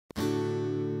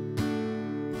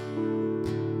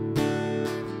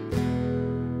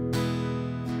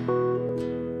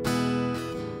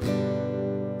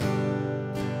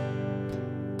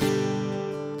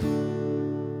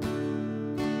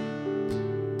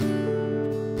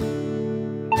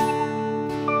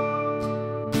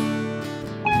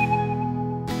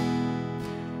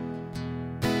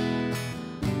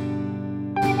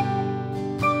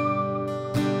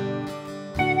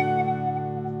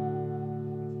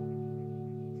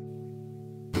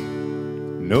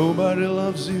Nobody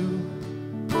loves you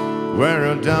when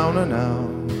you're down and out.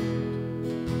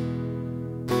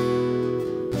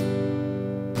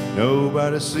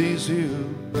 Nobody sees you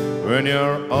when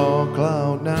you're all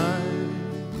cloud nine.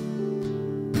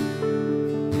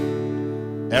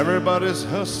 Everybody's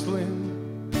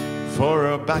hustling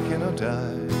for a back in a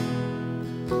dime.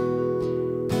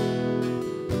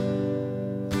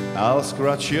 I'll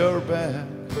scratch your back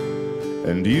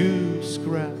and you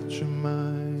scratch mine.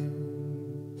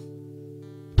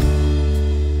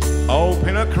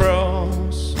 Open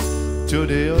across to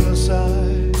the other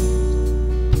side.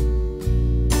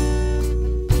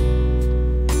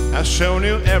 I've shown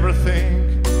you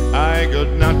everything, I got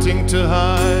nothing to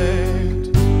hide.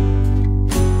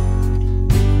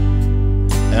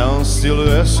 And still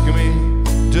you ask me,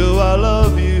 do I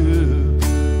love you?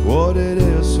 What it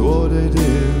is, what it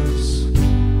is.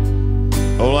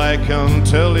 All I can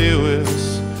tell you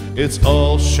is, it's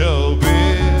all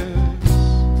showbiz.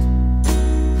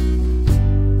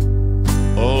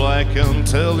 All I can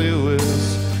tell you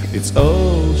is, it's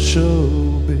all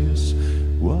showbiz.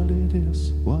 What it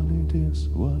is, what it is,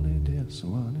 what it is,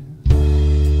 what it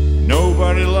is.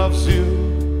 Nobody loves you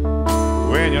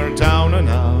when you're down and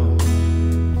out.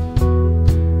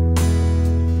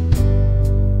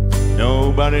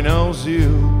 Nobody knows you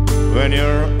when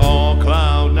you're all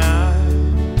cloud nine.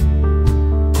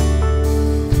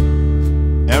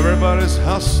 Everybody's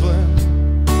hustling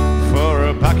for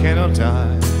a buck and a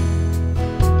dime.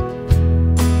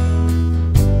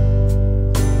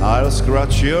 I'll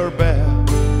scratch your back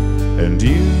and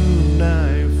you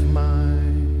knife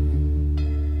mine.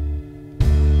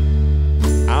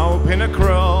 I've been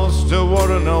across the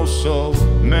water now so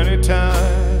many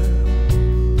times.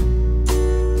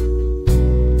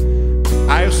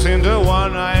 I've seen the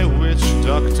one-eyed witch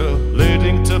doctor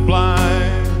leading to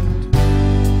blind.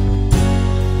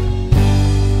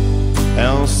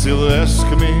 And still ask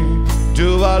me,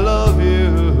 do I love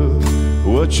you?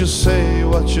 What you say,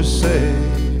 what you say.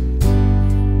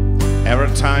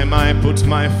 Every time I put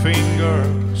my finger,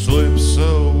 slips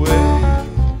away.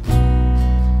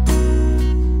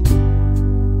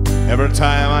 Every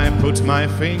time I put my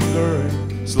finger,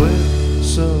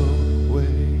 slips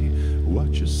away.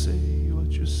 What you say,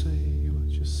 what you say, what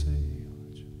you say,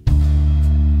 what you...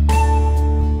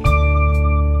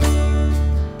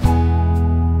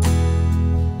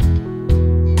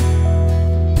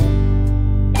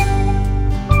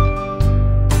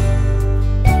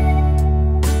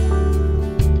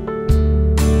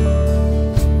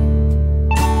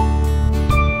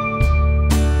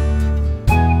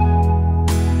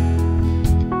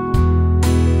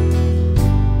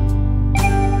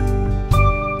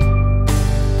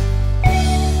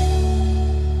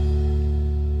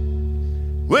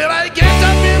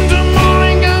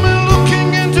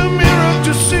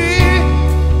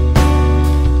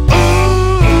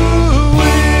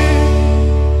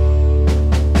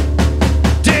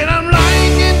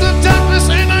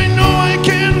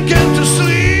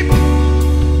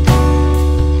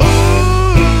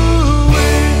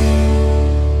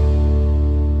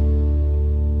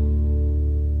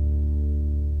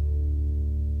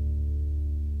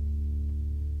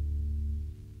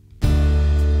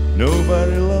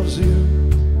 Nobody loves you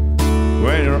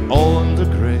when you're all in the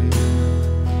grave.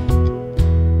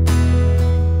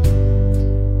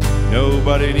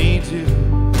 Nobody needs you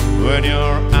when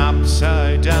you're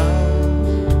upside down.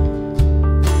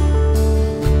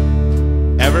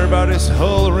 Everybody's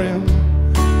hollering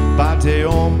about their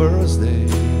own birthday.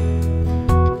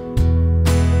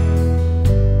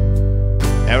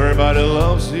 Everybody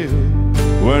loves you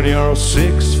when you're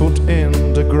 6 foot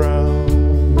in the ground.